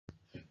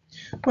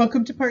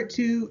Welcome to part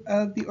 2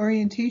 of the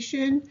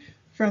orientation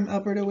from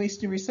Alberta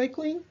Waste and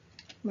Recycling.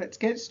 Let's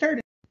get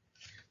started.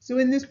 So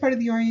in this part of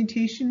the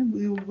orientation,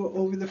 we will go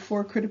over the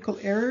 4 critical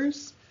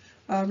errors,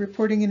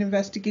 reporting and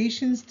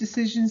investigations,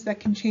 decisions that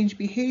can change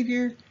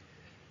behavior,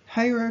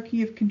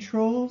 hierarchy of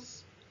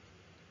controls,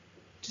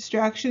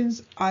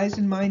 distractions, eyes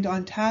and mind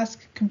on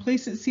task,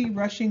 complacency,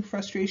 rushing,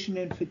 frustration,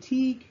 and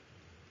fatigue,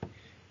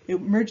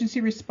 emergency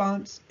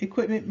response,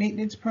 equipment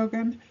maintenance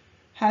program,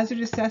 hazard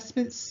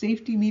assessments,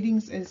 safety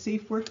meetings and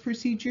safe work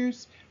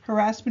procedures,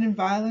 harassment and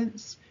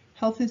violence,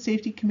 health and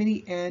safety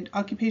committee, and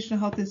occupational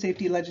health and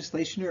safety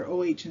legislation, or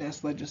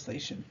OH&S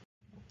legislation.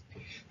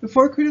 The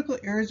 4 critical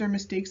errors or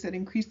mistakes that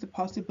increase the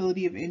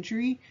possibility of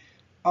injury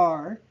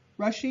are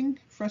rushing,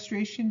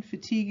 frustration,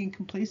 fatigue, and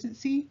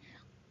complacency,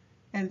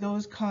 and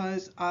those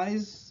cause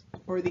eyes,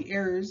 or the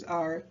errors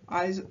are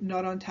eyes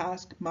not on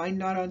task, mind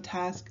not on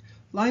task,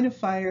 line of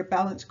fire,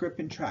 balance, grip,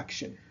 and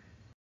traction.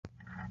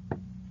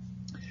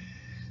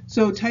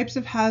 So types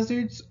of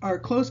hazards are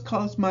close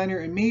calls, minor,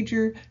 and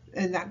major,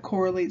 and that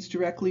correlates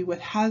directly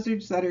with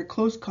hazards that are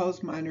close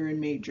calls, minor,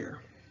 and major.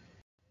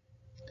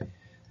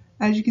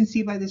 As you can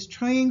see by this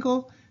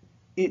triangle,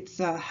 it's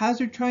a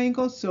hazard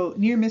triangle, so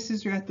near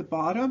misses are at the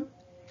bottom,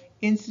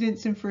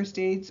 incidents and first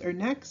aids are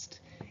next,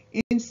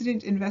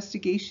 incident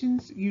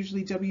investigations,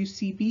 usually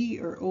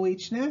WCB or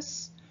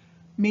OH&S,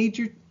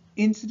 major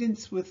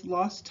incidents with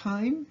lost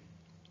time,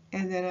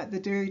 and then at the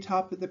very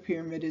top of the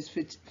pyramid is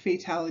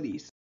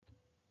fatalities.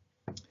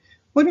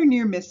 What are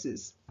near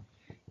misses?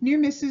 Near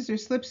misses are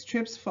slips,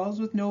 trips, falls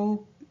with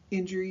no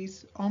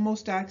injuries,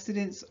 almost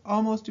accidents,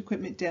 almost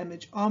equipment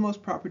damage,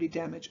 almost property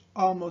damage,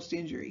 almost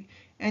injury.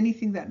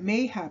 Anything that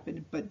may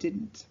happen but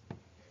didn't.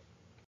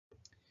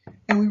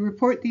 And we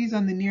report these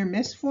on the near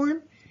miss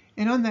form.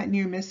 And on that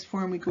near miss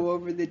form, we go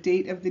over the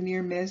date of the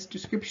near miss,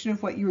 description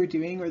of what you were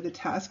doing or the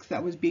task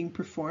that was being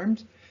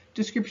performed,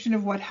 description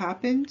of what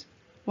happened,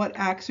 what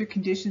acts or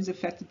conditions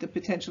affected the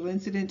potential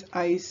incident,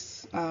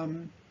 ice,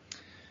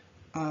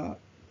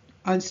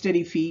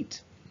 unsteady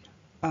feet,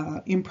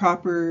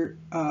 improper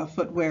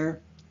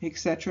footwear,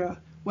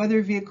 etc.,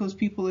 weather, vehicles,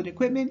 people, and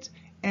equipment,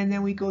 and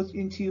then we go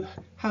into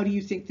how do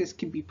you think this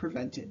can be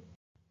prevented.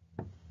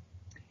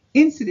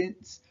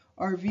 Incidents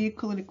are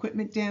vehicle and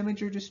equipment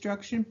damage or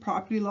destruction,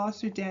 property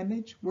loss or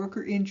damage,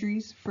 worker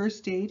injuries,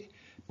 first aid,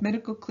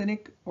 medical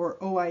clinic or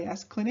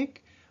OIS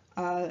clinic,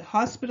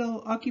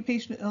 hospital,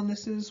 occupational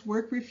illnesses,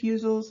 work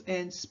refusals,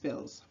 and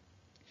spills.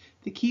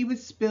 The key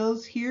with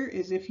spills here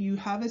is if you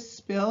have a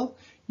spill,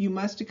 you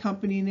must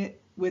accompany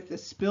it with a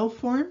spill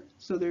form.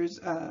 So there's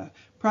a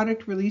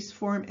product release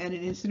form and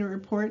an incident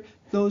report.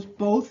 Those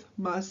both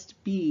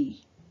must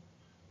be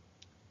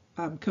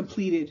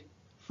completed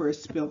for a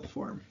spill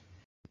form.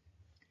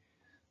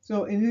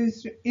 So in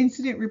this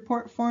incident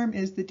report form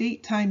is the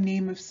date, time,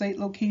 name of site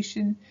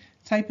location,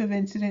 type of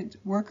incident,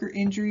 worker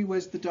injury,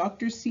 was the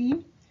doctor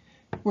seen,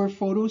 were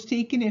photos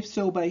taken, if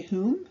so by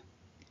whom,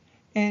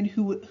 and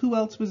who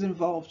else was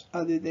involved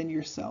other than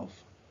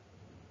yourself.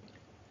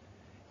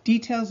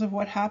 Details of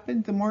what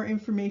happened, the more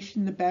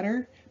information the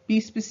better.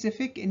 Be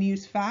specific and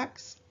use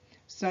facts.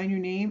 Sign your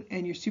name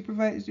and your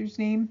supervisor's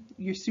name,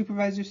 your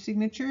supervisor's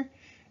signature.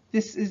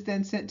 This is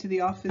then sent to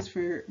the office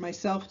for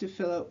myself to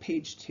fill out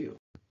page 2.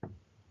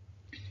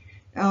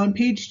 On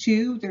page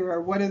 2, there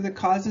are what are the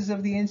causes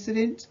of the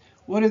incident,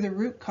 what are the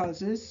root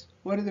causes,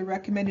 what are the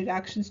recommended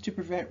actions to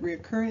prevent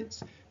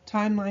reoccurrence,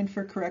 timeline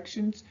for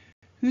corrections,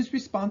 who's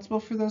responsible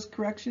for those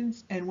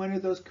corrections, and when are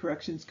those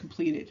corrections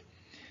completed.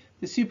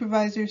 The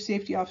supervisor,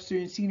 safety officer,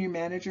 and senior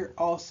manager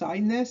all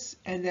sign this,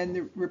 and then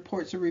the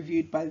reports are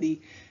reviewed by the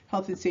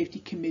Health and Safety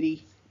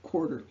Committee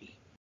quarterly.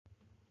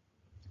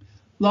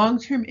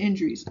 Long-term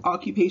injuries,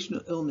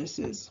 occupational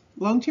illnesses.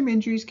 Long-term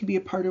injuries can be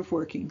a part of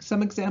working.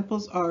 Some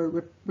examples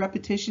are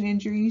repetition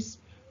injuries,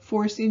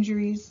 force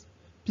injuries,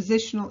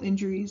 positional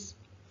injuries,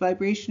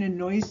 vibration and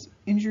noise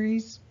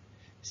injuries,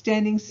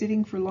 standing,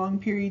 sitting for long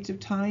periods of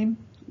time,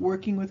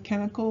 working with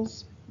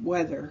chemicals,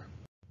 weather.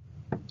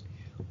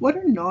 What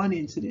are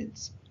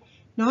non-incidents?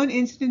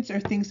 Non-incidents are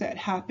things that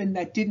happen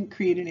that didn't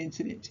create an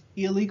incident.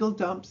 Illegal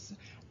dumps,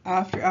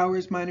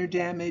 after-hours minor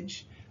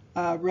damage,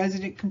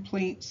 resident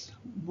complaints,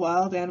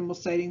 wild animal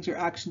sightings, or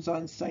actions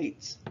on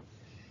sites.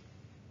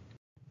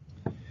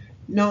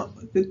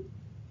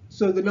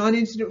 So the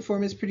non-incident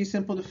form is pretty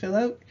simple to fill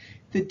out.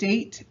 The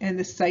date and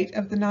the site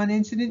of the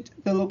non-incident,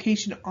 the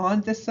location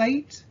on the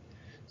site.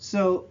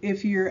 So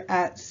if you're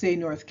at, say,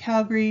 North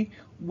Calgary,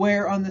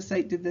 where on the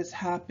site did this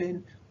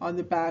happen? On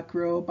the back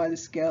row, by the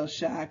scale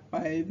shack,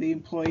 by the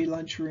employee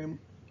lunchroom,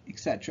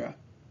 etc.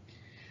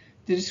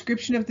 The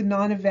description of the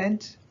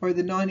non-event or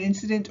the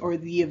non-incident or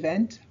the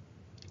event.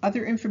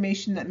 Other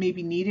information that may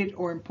be needed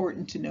or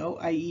important to know,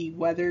 i.e.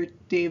 weather,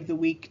 day of the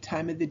week,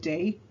 time of the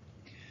day.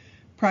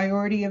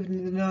 Priority of the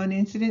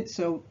non-incident,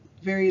 so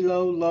very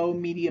low, low,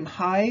 medium,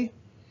 high.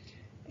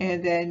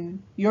 And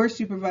then your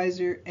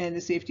supervisor and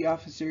the safety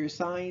officer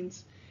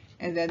signs.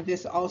 And then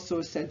this also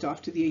is sent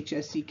off to the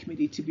HSC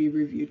committee to be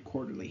reviewed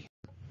quarterly.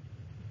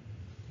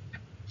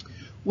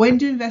 When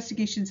do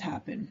investigations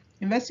happen?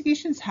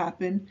 Investigations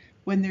happen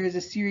when there is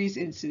a serious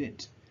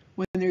incident,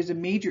 when there's a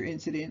major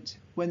incident,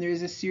 when there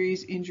is a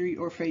serious injury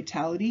or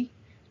fatality,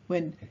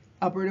 when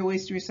Alberta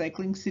Waste and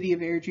Recycling, City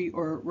of Airdrie,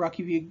 or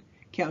Rocky View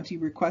County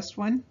request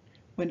one,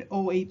 when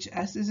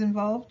OHS is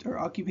involved, or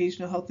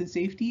Occupational Health and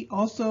Safety,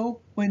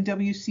 also when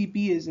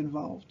WCB is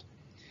involved,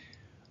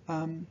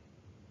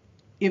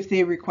 if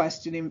they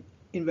request an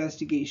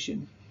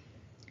investigation.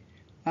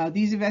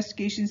 These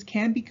investigations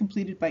can be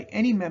completed by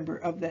any member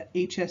of the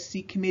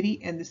HSC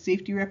committee and the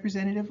safety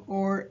representative,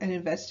 or an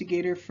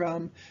investigator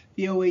from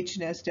the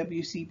OH&S,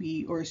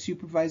 WCB, or a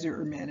supervisor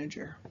or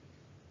manager.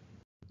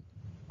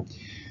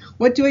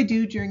 What do I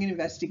do during an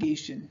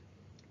investigation?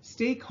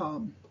 Stay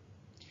calm.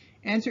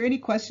 Answer any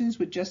questions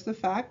with just the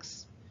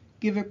facts.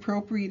 Give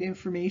appropriate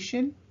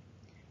information.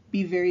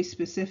 Be very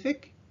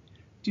specific.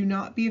 Do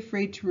not be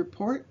afraid to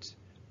report.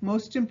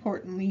 Most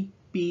importantly,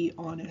 be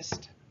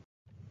honest.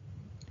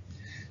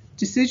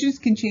 Decisions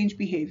can change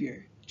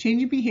behavior.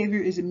 Changing behavior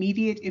is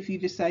immediate if you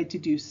decide to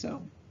do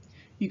so.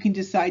 You can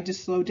decide to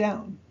slow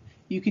down.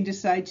 You can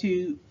decide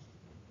to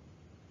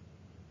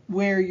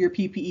wear your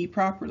PPE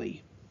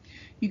properly.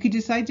 You can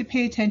decide to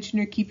pay attention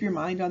or keep your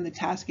mind on the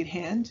task at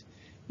hand.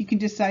 You can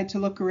decide to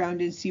look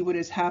around and see what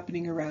is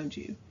happening around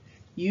you.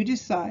 You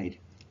decide,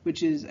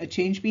 which is a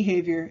changed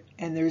behavior,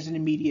 and there's an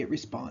immediate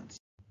response.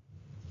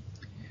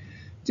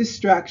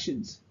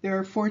 Distractions. There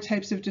are 4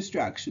 types of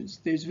distractions.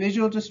 There's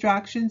visual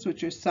distractions,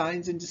 which are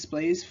signs and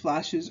displays,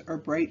 flashes or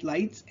bright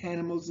lights,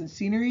 animals and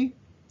scenery.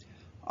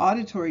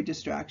 Auditory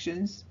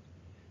distractions,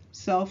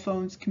 cell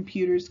phones,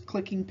 computers,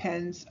 clicking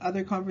pens,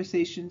 other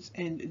conversations,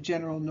 and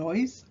general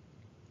noise.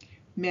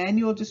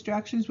 Manual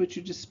distractions, which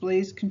are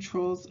displays,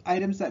 controls,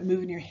 items that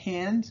move in your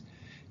hand,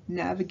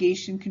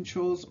 navigation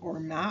controls or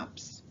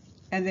maps.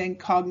 And then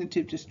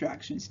cognitive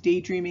distractions,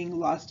 daydreaming,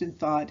 lost in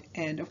thought,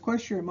 and of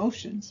course your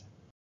emotions.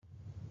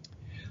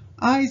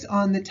 Eyes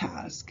on the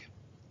task.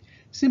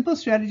 Simple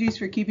strategies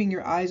for keeping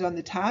your eyes on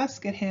the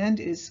task at hand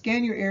is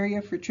scan your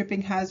area for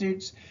tripping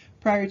hazards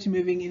prior to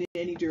moving in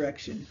any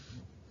direction.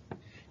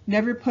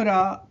 Never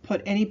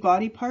put any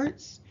body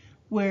parts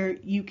where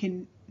you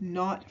can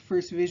not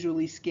first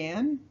visually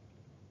scan.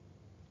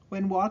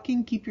 When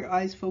walking, keep your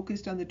eyes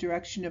focused on the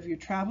direction of your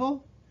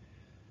travel.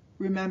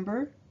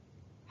 Remember,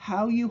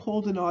 how you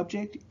hold an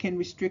object can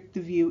restrict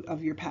the view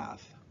of your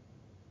path.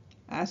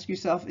 Ask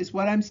yourself, is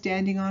what I'm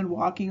standing on,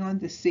 walking on,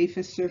 the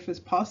safest surface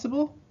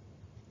possible?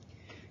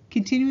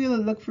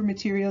 Continually look for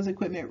materials,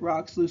 equipment,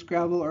 rocks, loose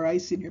gravel, or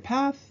ice in your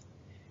path.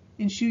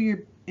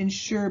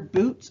 Ensure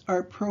boots are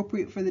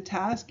appropriate for the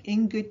task,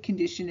 in good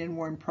condition and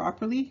worn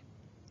properly.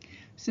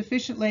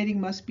 Sufficient lighting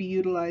must be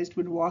utilized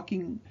when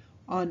walking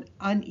on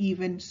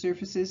uneven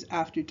surfaces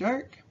after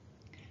dark.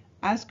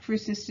 Ask for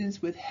assistance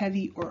with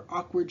heavy or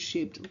awkward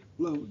shaped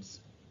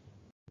loads.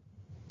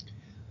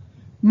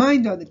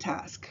 Mind on the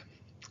task.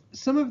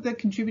 Some of the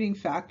contributing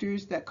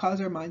factors that cause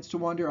our minds to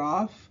wander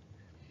off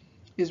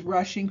is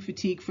rushing,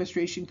 fatigue,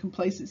 frustration,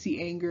 complacency,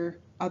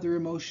 anger, other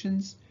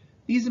emotions.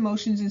 These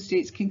emotions and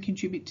states can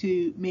contribute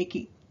to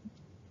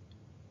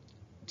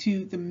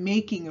the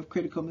making of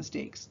critical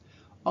mistakes.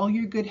 All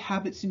your good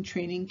habits and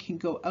training can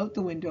go out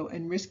the window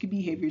and risky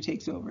behavior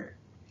takes over.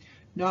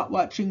 Not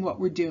watching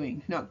what we're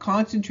doing, not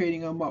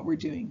concentrating on what we're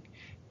doing,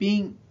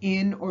 being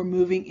in or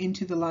moving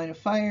into the line of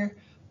fire,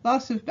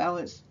 loss of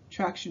balance,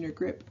 traction or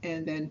grip,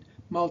 and then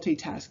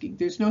multitasking.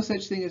 There's no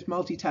such thing as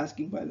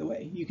multitasking, by the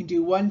way. You can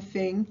do one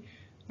thing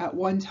at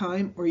one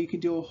time, or you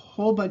can do a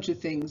whole bunch of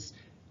things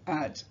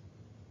at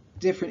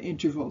different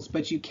intervals,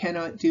 but you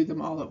cannot do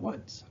them all at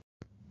once.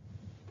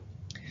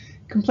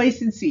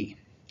 Complacency.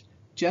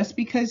 Just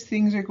because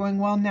things are going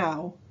well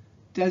now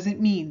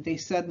doesn't mean they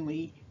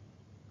suddenly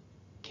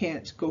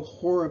can't go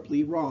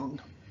horribly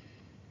wrong.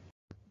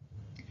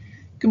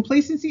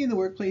 Complacency in the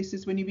workplace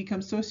is when you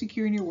become so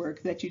secure in your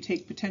work that you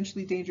take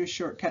potentially dangerous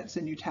shortcuts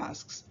in your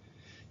tasks.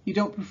 You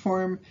don't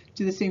perform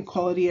to the same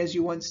quality as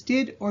you once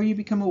did, or you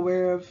become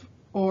aware of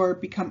or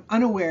become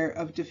unaware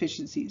of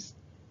deficiencies.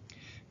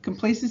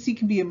 Complacency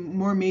can be a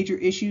more major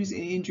issues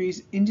in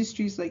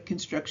industries like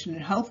construction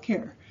and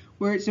healthcare,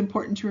 where it's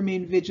important to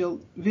remain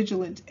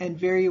vigilant and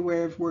very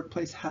aware of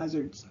workplace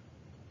hazards.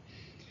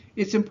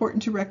 It's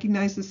important to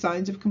recognize the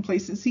signs of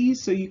complacency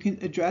so you can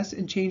address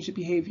and change the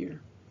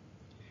behavior.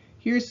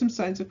 Here are some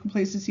signs of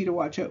complacency to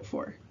watch out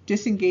for.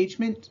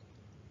 Disengagement,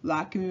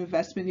 lack of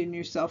investment in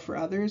yourself or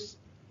others,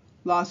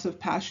 loss of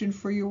passion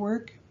for your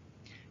work,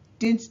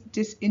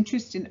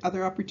 disinterest in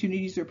other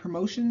opportunities or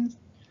promotions,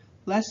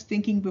 less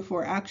thinking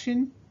before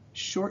action,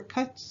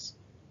 shortcuts,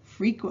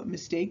 frequent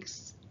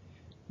mistakes,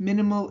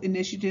 minimal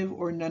initiative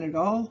or none at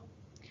all,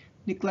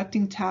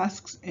 neglecting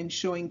tasks and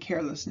showing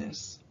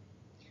carelessness.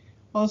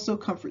 Also,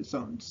 comfort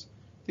zones.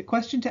 The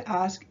question to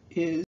ask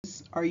is,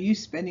 are you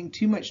spending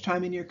too much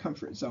time in your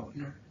comfort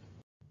zone?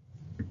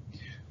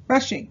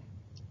 Rushing.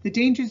 The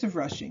dangers of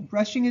rushing.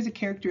 Rushing is a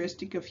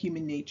characteristic of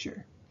human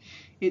nature.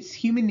 It's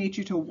human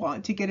nature to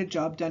want to get a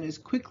job done as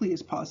quickly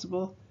as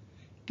possible.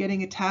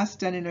 Getting a task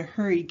done in a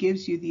hurry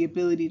gives you the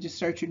ability to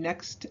start your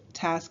next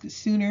task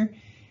sooner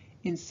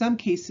in some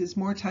cases,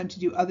 more time to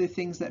do other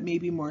things that may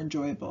be more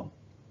enjoyable.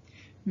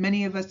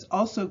 Many of us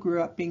also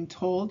grew up being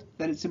told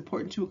that it's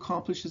important to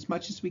accomplish as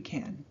much as we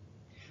can.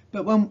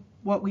 But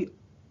what we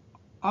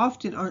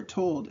often aren't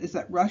told is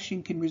that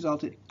rushing can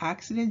result in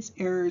accidents,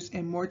 errors,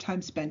 and more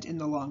time spent in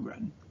the long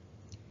run.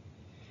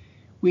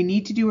 We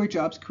need to do our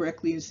jobs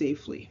correctly and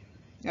safely.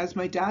 As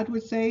my dad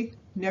would say,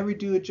 never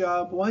do a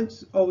job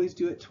once, always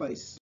do it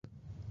twice.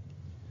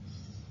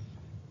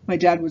 My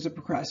dad was a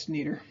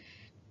procrastinator.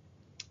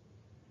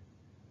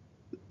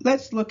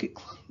 Let's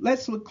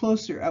look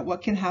closer at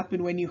what can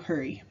happen when you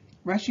hurry.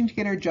 Rushing to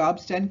get our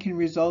jobs done can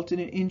result in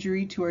an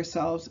injury to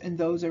ourselves and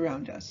those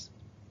around us.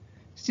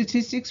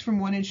 Statistics from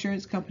one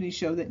insurance company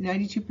show that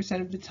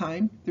 92% of the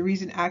time, the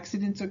reason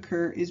accidents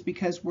occur is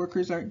because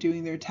workers aren't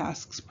doing their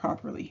tasks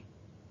properly.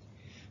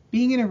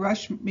 Being in a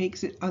rush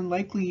makes it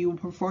unlikely you will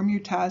perform your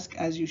task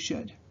as you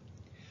should.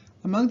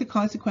 Among the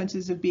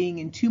consequences of being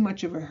in too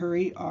much of a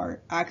hurry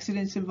are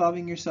accidents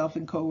involving yourself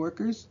and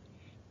coworkers,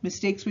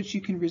 mistakes which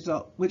can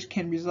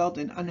result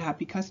in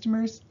unhappy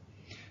customers,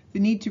 the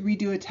need to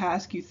redo a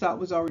task you thought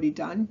was already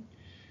done,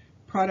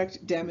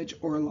 product damage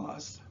or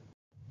loss.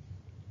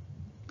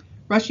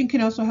 Rushing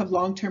can also have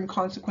long-term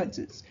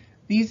consequences.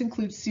 These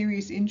include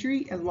serious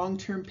injury and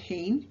long-term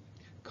pain,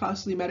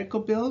 costly medical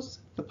bills,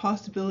 the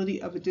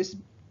possibility of a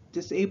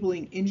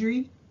disabling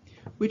injury,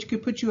 which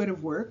could put you out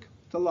of work,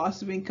 the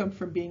loss of income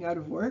from being out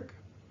of work.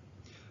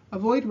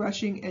 Avoid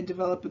rushing and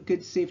develop a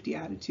good safety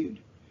attitude.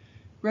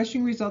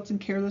 Rushing results in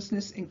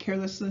carelessness, and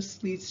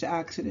carelessness leads to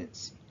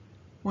accidents.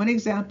 One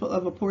example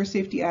of a poor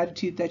safety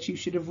attitude that you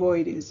should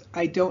avoid is,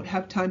 I don't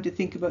have time to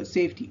think about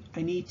safety.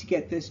 I need to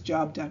get this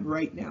job done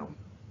right now.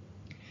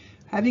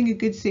 Having a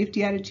good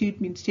safety attitude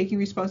means taking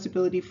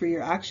responsibility for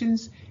your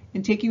actions,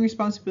 and taking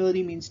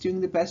responsibility means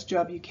doing the best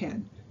job you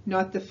can,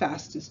 not the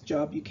fastest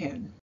job you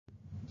can.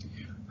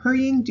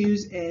 Hurrying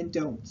do's and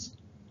don'ts.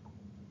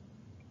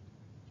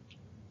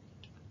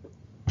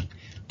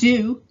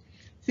 Do.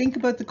 Think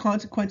about the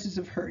consequences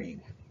of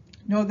hurrying.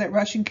 Know that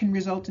rushing can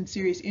result in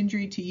serious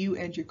injury to you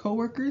and your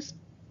coworkers.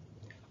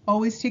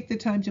 Always take the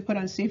time to put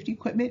on safety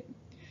equipment.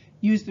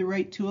 Use the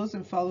right tools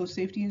and follow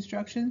safety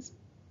instructions.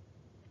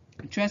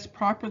 Dress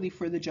properly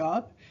for the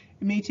job.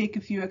 It may take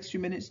a few extra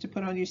minutes to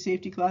put on your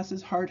safety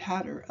glasses, hard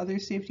hat, or other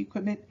safety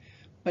equipment,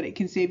 but it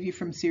can save you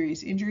from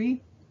serious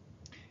injury.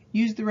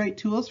 Use the right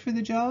tools for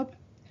the job.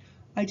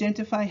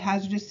 Identify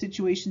hazardous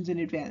situations in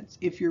advance.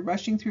 If you're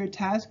rushing through a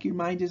task, your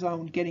mind is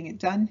on getting it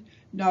done,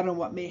 not on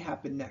what may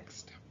happen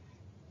next.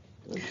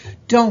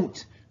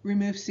 Don't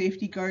remove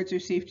safety guards or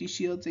safety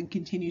shields and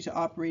continue to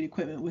operate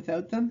equipment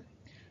without them.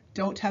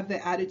 Don't have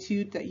the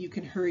attitude that you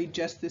can hurry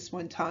just this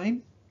one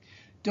time.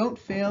 Don't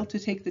fail to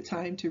take the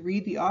time to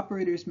read the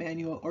operator's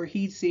manual or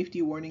heed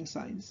safety warning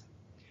signs.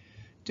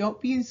 Don't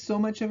be in so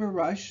much of a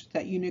rush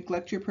that you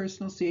neglect your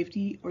personal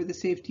safety or the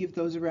safety of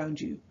those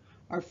around you.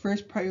 Our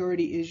first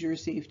priority is your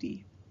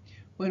safety.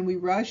 When we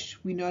rush,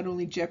 we not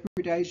only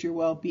jeopardize your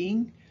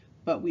well-being,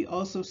 but we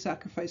also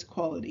sacrifice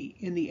quality.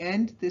 In the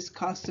end, this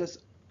costs us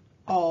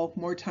all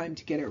more time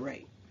to get it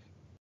right.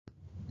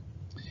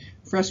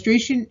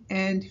 Frustration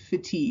and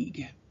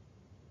fatigue.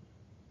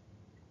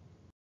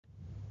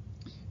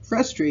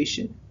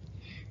 Frustration.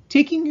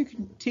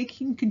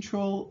 Taking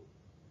control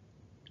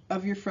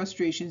of your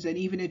frustrations and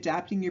even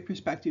adapting your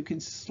perspective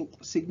can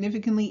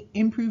significantly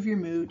improve your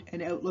mood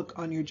and outlook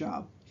on your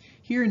job.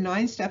 Here are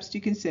 9 steps to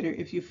consider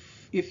if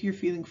you're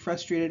feeling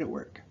frustrated at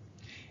work.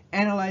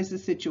 Analyze the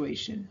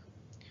situation.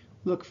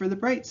 Look for the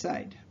bright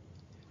side.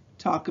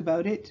 Talk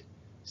about it.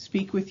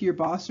 Speak with your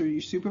boss or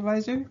your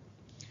supervisor.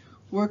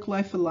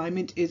 Work-life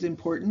alignment is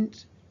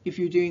important. If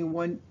you're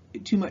doing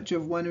too much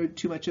of one or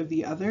too much of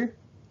the other,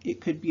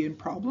 it could be a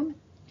problem.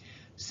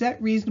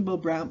 Set reasonable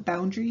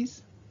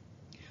boundaries.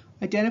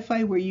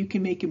 Identify where you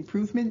can make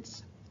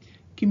improvements.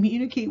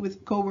 Communicate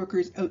with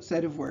coworkers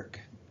outside of work.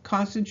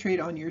 Concentrate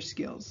on your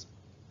skills.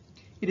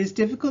 It is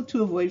difficult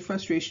to avoid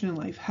frustration in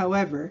life.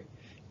 However,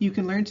 you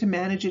can learn to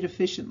manage it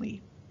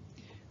efficiently.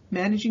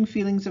 Managing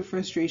feelings of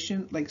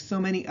frustration, like so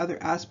many other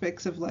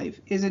aspects of life,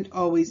 isn't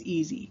always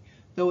easy,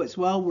 though it's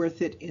well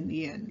worth it in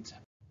the end.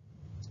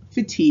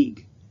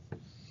 Fatigue.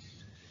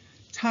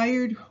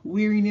 Tired,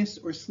 weariness,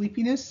 or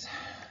sleepiness.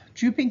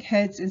 Drooping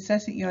heads,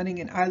 incessant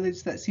yawning, and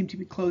eyelids that seem to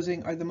be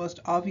closing are the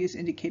most obvious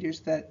indicators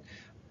that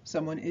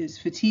someone is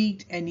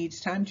fatigued and needs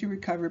time to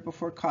recover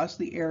before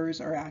costly errors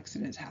or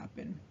accidents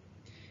happen.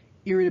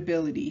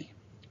 Irritability.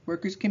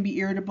 Workers can be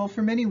irritable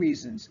for many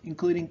reasons,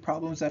 including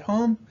problems at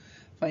home,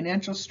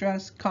 financial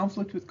stress,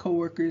 conflict with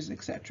coworkers,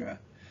 etc.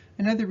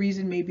 Another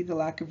reason may be the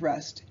lack of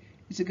rest.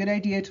 It's a good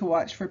idea to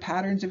watch for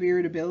patterns of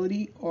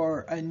irritability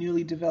or a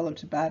newly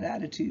developed bad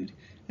attitude,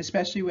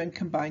 especially when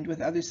combined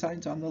with other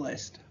signs on the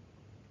list.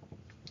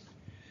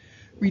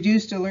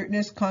 Reduced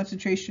alertness,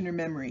 concentration, or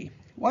memory.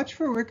 Watch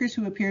for workers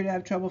who appear to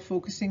have trouble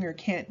focusing or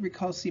can't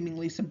recall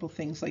seemingly simple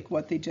things like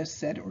what they just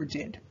said or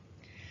did.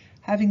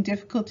 Having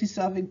difficulty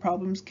solving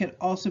problems can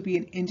also be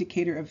an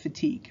indicator of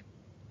fatigue.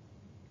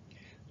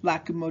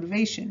 Lack of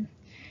motivation.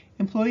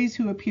 Employees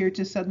who appear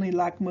to suddenly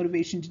lack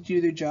motivation to do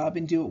their job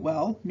and do it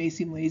well may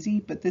seem lazy,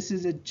 but this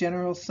is a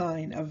general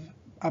sign of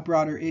a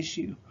broader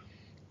issue,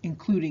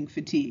 including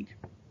fatigue.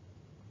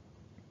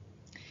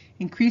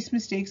 Increased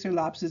mistakes or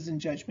lapses in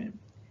judgment.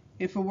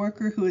 If a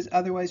worker who is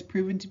otherwise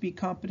proven to be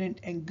competent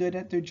and good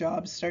at their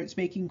job starts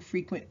making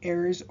frequent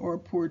errors or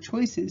poor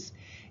choices,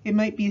 it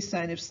might be a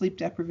sign of sleep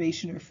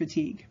deprivation or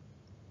fatigue.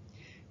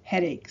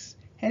 Headaches.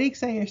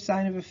 Headaches are a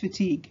sign of a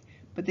fatigue,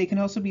 but they can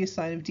also be a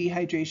sign of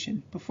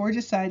dehydration. Before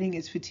deciding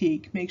it's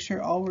fatigue, make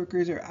sure all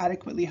workers are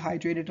adequately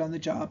hydrated on the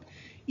job,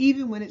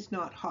 even when it's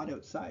not hot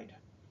outside.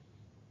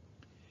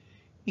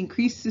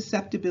 Increased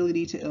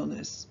susceptibility to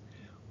illness.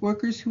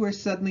 Workers who are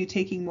suddenly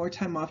taking more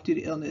time off due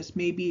to illness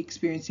may be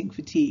experiencing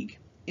fatigue.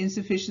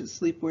 Insufficient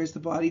sleep wears the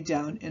body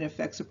down and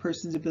affects a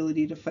person's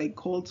ability to fight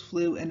colds,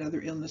 flu, and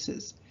other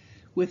illnesses.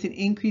 With an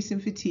increase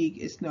in fatigue,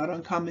 it's not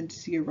uncommon to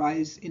see a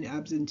rise in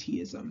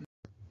absenteeism.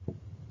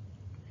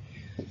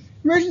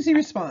 Emergency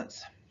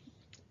response.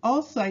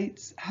 All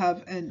sites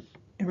have an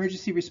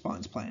emergency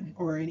response plan,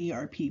 or an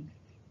ERP.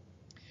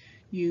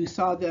 You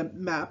saw the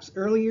maps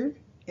earlier,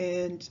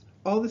 and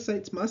all the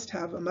sites must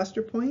have a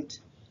muster point,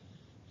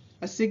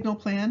 a signal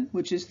plan,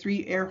 which is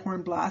 3 air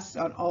horn blasts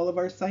on all of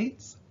our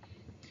sites,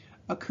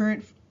 a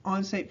current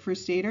on-site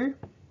first aider,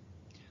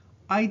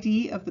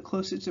 ID of the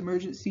closest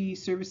emergency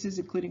services,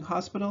 including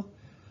hospital,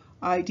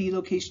 ID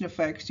location of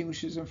fire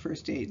extinguishers and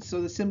first aid.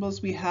 So the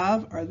symbols we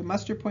have are the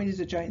muster point is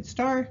a giant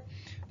star,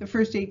 the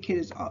first aid kit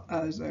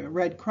is a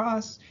red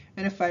cross,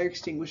 and a fire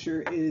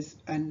extinguisher is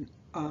an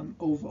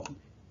oval.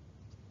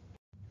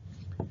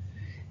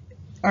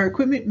 Our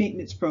equipment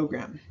maintenance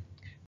program.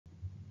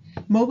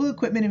 Mobile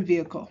equipment and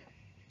vehicle.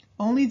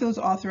 Only those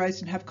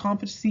authorized and have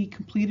competency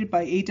completed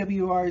by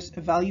AWR's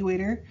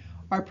evaluator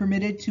are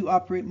permitted to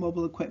operate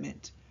mobile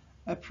equipment.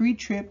 A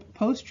pre-trip,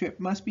 post-trip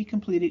must be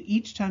completed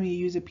each time you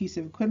use a piece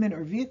of equipment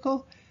or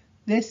vehicle.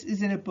 This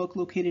is in a book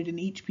located in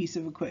each piece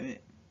of equipment.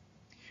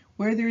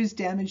 Where there is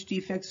damage,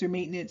 defects, or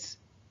maintenance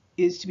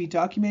is to be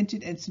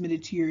documented and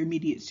submitted to your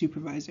immediate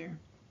supervisor.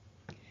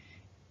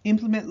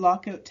 Implement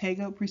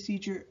lockout/tagout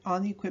procedure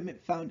on the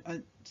equipment found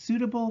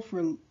unsuitable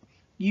for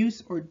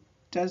use or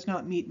does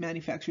not meet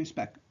manufacturer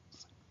specs.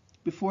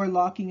 Before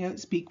locking out,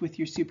 speak with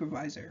your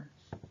supervisor.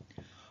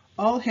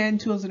 All hand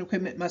tools and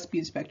equipment must be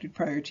inspected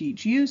prior to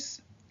each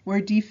use.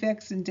 Where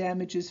defects and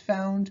damage is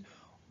found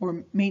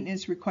or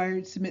maintenance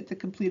required, submit the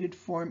completed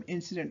form,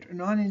 incident or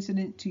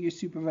non-incident, to your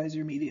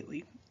supervisor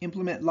immediately.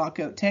 Implement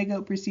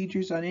lockout/tagout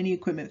procedures on any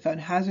equipment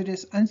found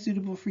hazardous,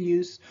 unsuitable for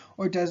use,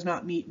 or does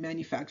not meet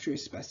manufacturer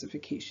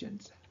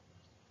specifications.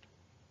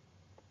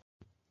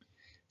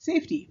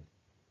 Safety.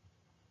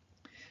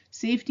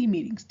 Safety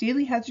meetings.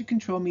 Daily hazard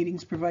control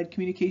meetings provide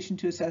communication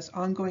to assess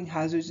ongoing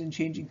hazards and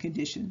changing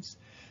conditions.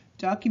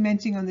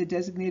 Documenting on the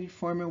designated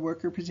form and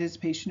worker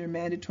participation are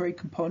mandatory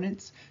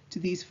components to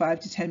these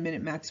 5 to 10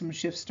 minute maximum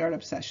shift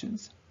startup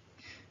sessions.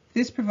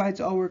 This provides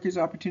all workers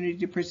opportunity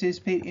to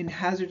participate in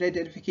hazard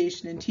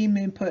identification and team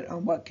input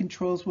on what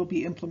controls will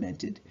be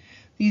implemented.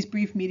 These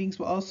brief meetings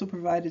will also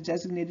provide a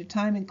designated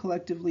time and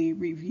collectively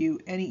review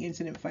any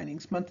incident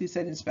findings, monthly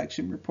site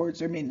inspection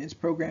reports, or maintenance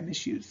program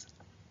issues.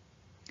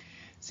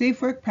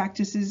 Safe work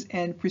practices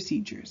and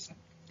procedures.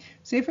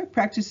 Safe work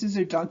practices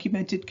are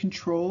documented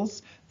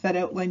controls that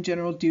outline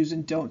general do's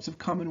and don'ts of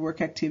common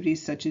work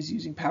activities such as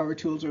using power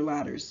tools or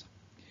ladders.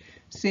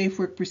 Safe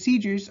work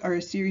procedures are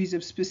a series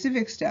of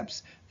specific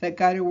steps that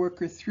guide a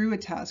worker through a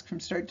task from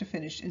start to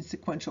finish in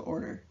sequential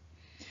order.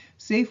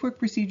 Safe work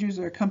procedures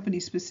are company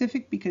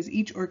specific because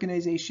each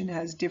organization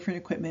has different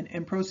equipment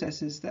and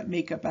processes that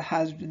make up a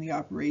hazard in the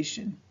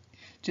operation.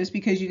 Just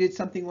because you did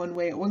something one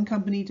way at one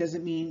company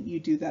doesn't mean you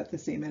do that the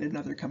same at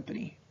another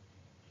company.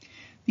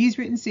 These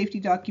written safety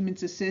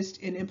documents assist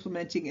in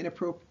implementing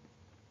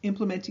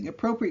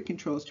appropriate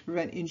controls to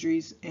prevent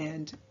injuries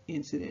and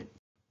incidents.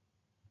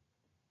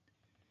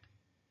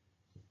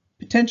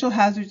 Potential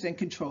hazards and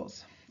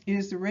controls. It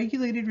is the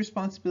regulated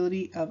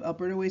responsibility of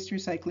Alberta Waste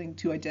and Recycling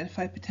to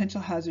identify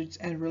potential hazards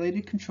and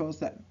related controls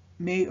that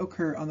may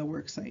occur on the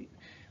worksite.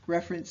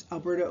 Reference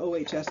Alberta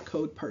OHS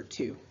Code Part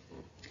 2.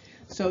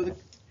 So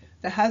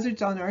the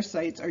hazards on our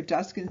sites are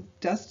dust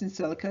and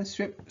silica,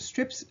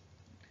 slips,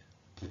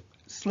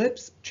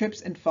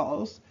 trips and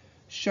falls,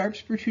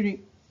 sharps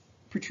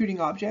protruding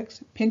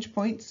objects, pinch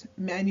points,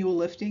 manual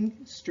lifting,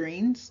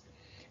 strains,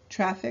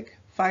 traffic,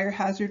 fire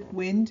hazard,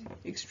 wind,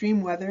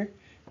 extreme weather,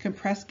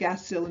 compressed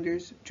gas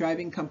cylinders,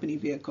 driving company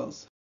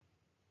vehicles.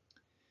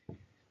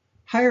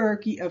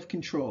 Hierarchy of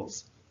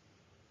controls.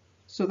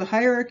 So the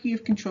hierarchy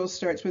of controls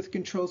starts with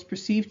controls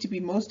perceived to be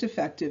most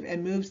effective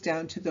and moves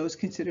down to those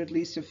considered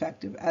least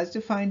effective. As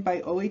defined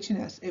by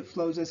OH&S, it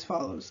flows as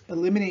follows: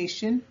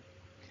 elimination,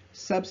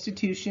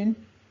 substitution,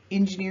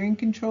 engineering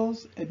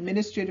controls,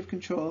 administrative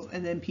controls,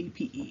 and then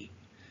PPE.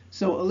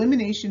 So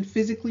elimination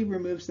physically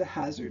removes the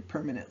hazard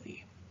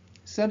permanently.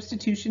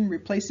 Substitution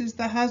replaces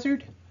the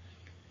hazard.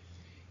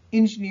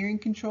 Engineering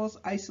controls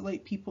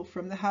isolate people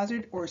from the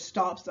hazard or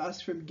stops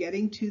us from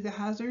getting to the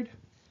hazard.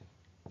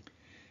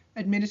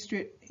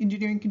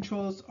 Engineering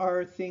controls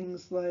are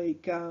things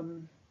like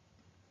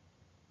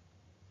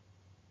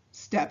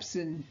steps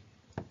and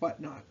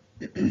whatnot.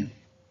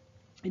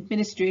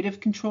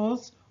 Administrative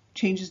controls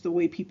changes the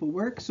way people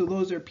work. So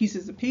those are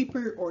pieces of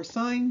paper or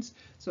signs.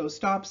 So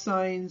stop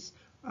signs,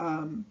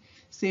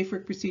 safe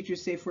work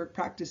procedures, safe work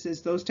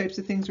practices, those types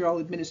of things are all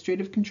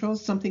administrative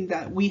controls, something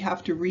that we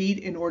have to read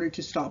in order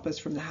to stop us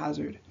from the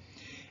hazard.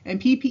 And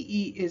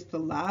PPE is the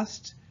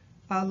last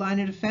line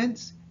of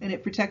defense, and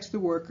it protects the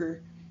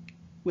worker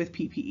with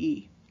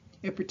PPE.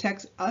 It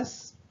protects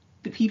us,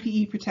 the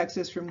PPE protects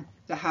us from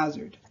the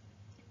hazard.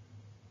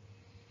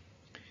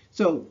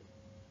 So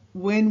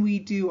when we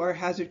do our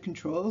hazard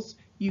controls,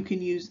 you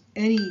can use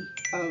any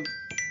of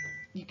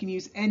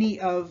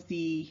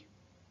the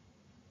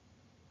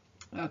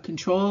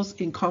controls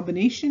in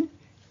combination.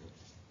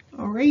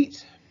 All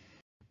right.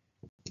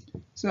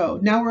 So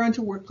now we're on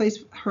to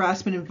workplace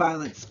harassment and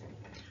violence.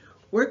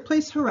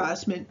 Workplace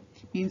harassment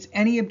means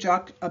any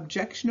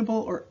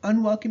objectionable or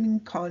unwelcoming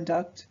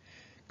conduct,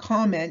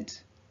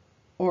 comment,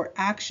 or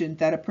action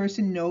that a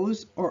person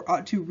knows or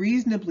ought to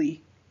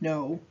reasonably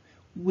know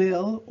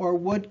will or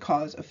would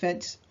cause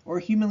offense or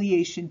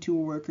humiliation to a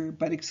worker,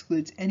 but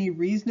excludes any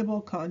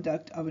reasonable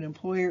conduct of an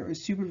employer or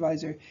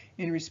supervisor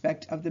in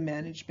respect of the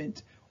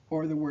management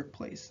or the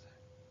workplace.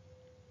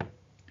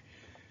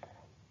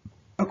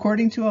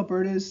 According to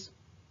Alberta's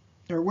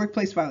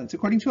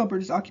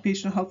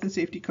Occupational Health and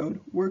Safety Code,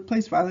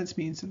 workplace violence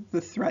means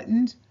the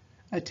threatened,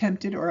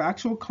 attempted, or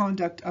actual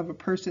conduct of a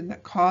person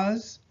that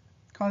causes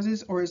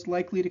or is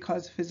likely to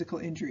cause physical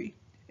injury.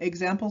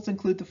 Examples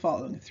include the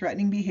following: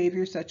 threatening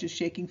behavior such as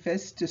shaking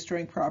fists,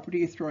 destroying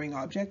property, or throwing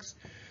objects;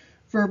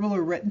 verbal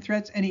or written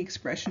threats, any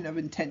expression of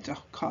intent to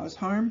cause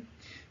harm;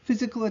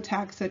 physical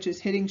attacks such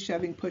as hitting,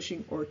 shoving,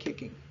 pushing, or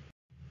kicking.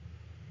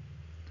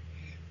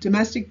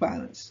 Domestic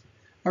violence,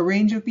 a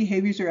range of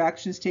behaviors or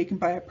actions taken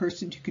by a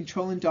person to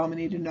control and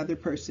dominate another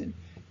person.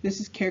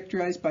 This is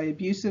characterized by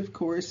abusive,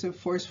 coercive,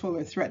 forceful,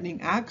 or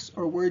threatening acts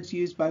or words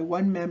used by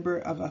one member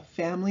of a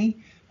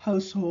family,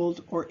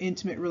 household, or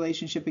intimate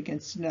relationship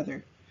against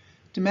another.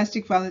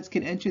 Domestic violence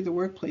can enter the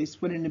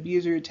workplace when an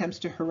abuser attempts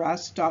to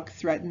harass, stalk,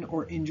 threaten,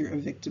 or injure a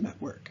victim at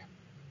work.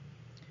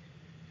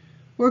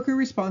 Worker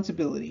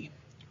responsibility.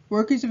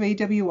 Workers of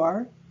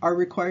AWR are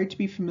required to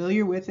be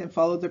familiar with and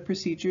follow the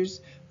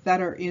procedures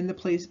that are in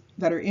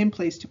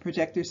place to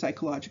protect their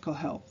psychological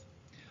health.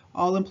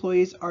 All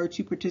employees are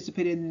to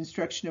participate in the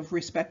instruction of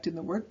respect in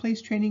the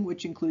workplace training,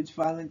 which includes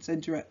violence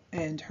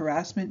and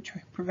harassment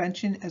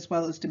prevention, as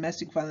well as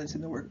domestic violence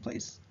in the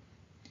workplace.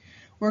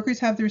 Workers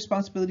have the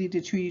responsibility to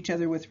treat each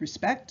other with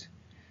respect.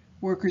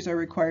 Workers are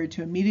required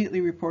to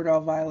immediately report all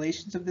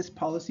violations of this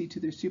policy to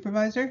their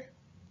supervisor.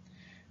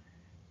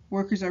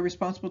 Workers are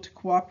responsible to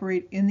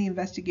cooperate in the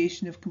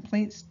investigation of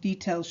complaints.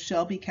 Details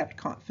shall be kept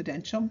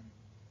confidential.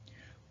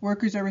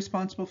 Workers are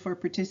responsible for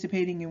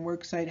participating in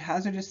worksite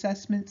hazard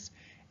assessments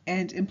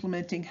and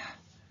implementing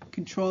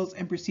controls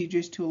and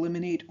procedures to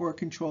eliminate or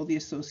control the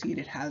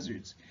associated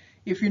hazards.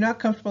 If you're not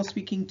comfortable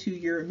speaking to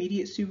your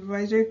immediate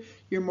supervisor,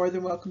 you're more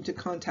than welcome to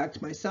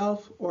contact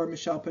myself or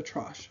Michelle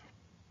Petrosh.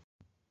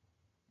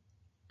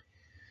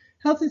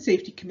 Health and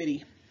Safety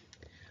Committee.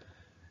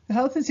 The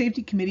Health and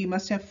Safety Committee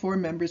must have 4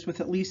 members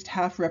with at least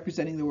half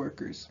representing the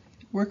workers.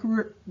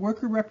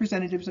 Worker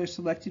representatives are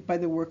selected by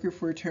the worker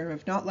for a term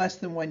of not less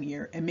than 1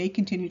 year and may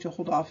continue to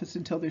hold office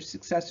until their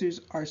successors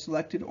are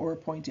selected or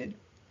appointed.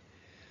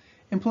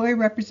 Employee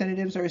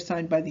representatives are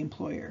assigned by the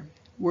employer.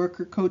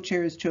 Worker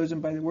co-chair is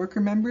chosen by the worker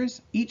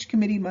members. Each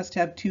committee must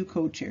have 2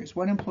 co-chairs,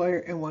 1 employer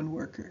and 1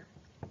 worker.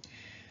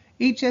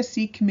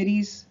 HSC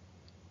committees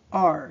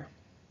are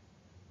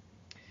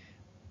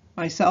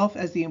myself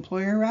as the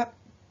employer rep,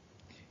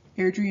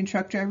 Airdrie and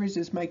Truck Drivers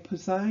is Mike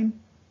Poussin.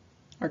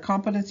 Our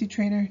competency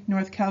trainer,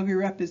 North Calgary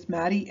rep is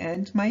Maddie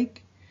and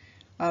Mike.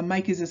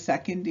 Mike is a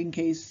second in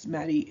case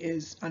Maddie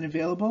is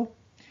unavailable.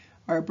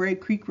 Our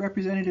Bragg Creek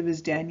representative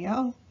is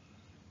Danielle.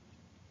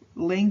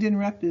 Langdon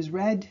rep is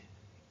Red.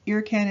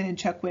 Ear Canada and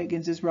Chuck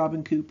Wagons is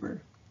Robin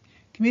Cooper.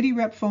 Committee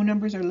rep phone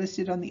numbers are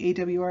listed on the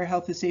AWR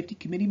Health and Safety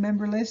Committee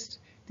member list.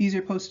 These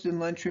are posted in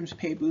lunchrooms,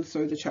 pay booths,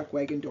 or the Chuck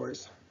Wagon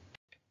doors.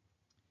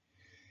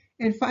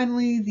 And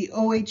finally, the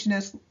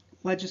OH&S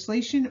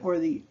legislation, or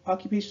the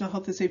Occupational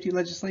Health and Safety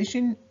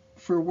legislation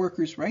for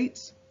workers'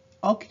 rights.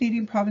 All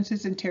Canadian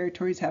provinces and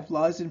territories have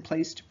laws in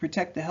place to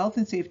protect the health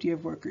and safety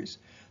of workers.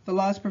 The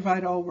laws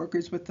provide all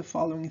workers with the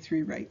following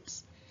 3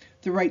 rights: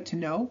 the right to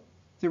know,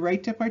 the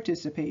right to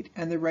participate,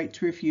 and the right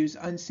to refuse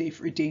unsafe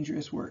or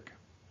dangerous work.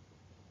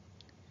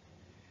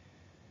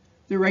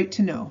 The right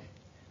to know.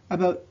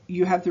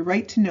 You have the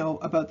right to know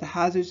about the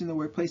hazards in the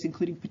workplace,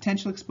 including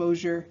potential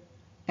exposure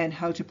and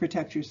how to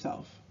protect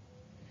yourself.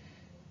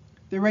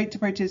 The right to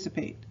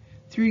participate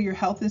through your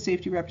health and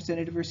safety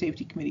representative or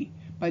safety committee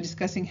by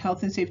discussing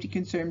health and safety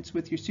concerns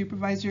with your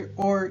supervisor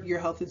or your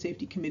health and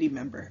safety committee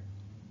member.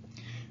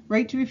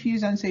 Right to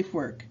refuse unsafe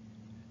work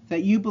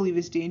that you believe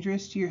is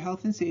dangerous to your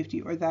health and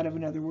safety or that of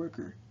another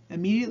worker.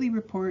 Immediately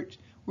report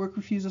work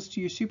refusals to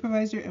your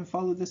supervisor and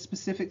follow the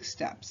specific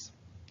steps.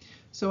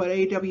 So at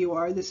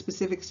AWR, the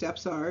specific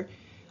steps are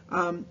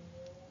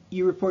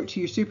you report to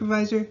your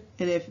supervisor,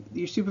 and if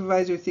your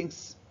supervisor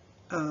thinks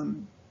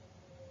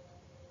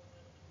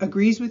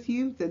agrees with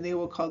you, then they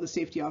will call the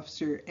safety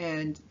officer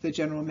and the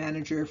general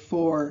manager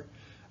for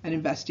an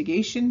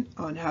investigation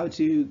on how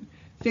to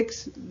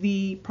fix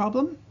the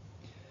problem.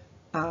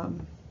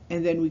 And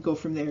then we go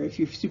from there. If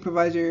your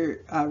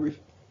supervisor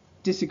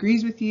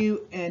disagrees with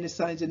you and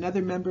assigns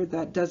another member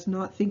that does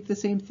not think the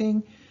same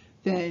thing,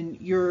 then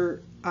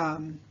your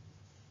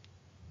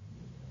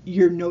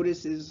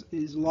notice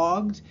is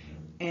logged,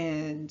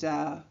 and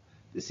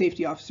the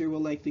safety officer will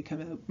likely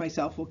come out,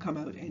 myself will come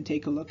out and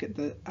take a look at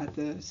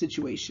the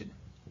situation.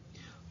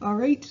 All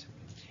right.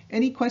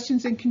 Any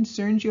questions and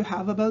concerns you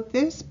have about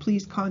this,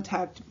 please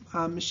contact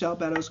Michelle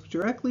Beddoes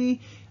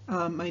directly.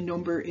 My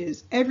number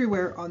is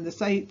everywhere on the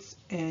sites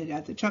and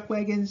at the chuck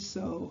wagons,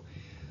 so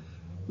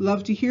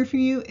love to hear from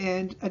you.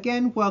 And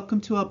again,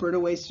 welcome to Alberta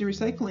Waste and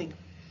Recycling.